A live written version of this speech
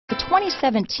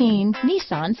2017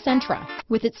 Nissan Sentra.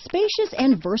 With its spacious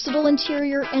and versatile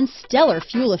interior and stellar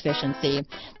fuel efficiency,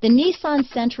 the Nissan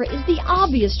Sentra is the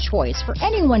obvious choice for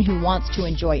anyone who wants to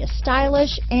enjoy a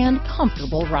stylish and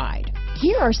comfortable ride.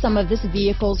 Here are some of this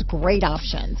vehicle's great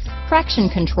options: traction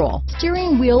control,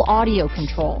 steering wheel audio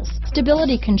controls,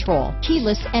 stability control,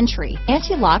 keyless entry,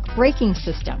 anti-lock braking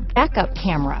system, backup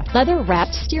camera,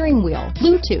 leather-wrapped steering wheel,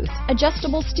 Bluetooth,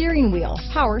 adjustable steering wheel,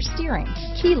 power steering,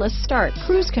 keyless start,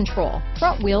 cruise control,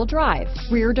 front-wheel drive,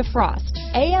 rear defrost,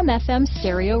 AM/FM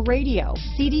stereo radio,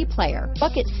 CD player,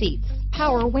 bucket seats,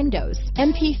 power windows,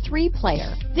 MP3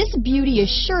 player. This beauty is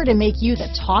sure to make you the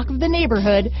talk of the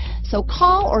neighborhood, so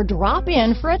call or drop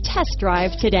in for a test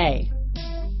drive today.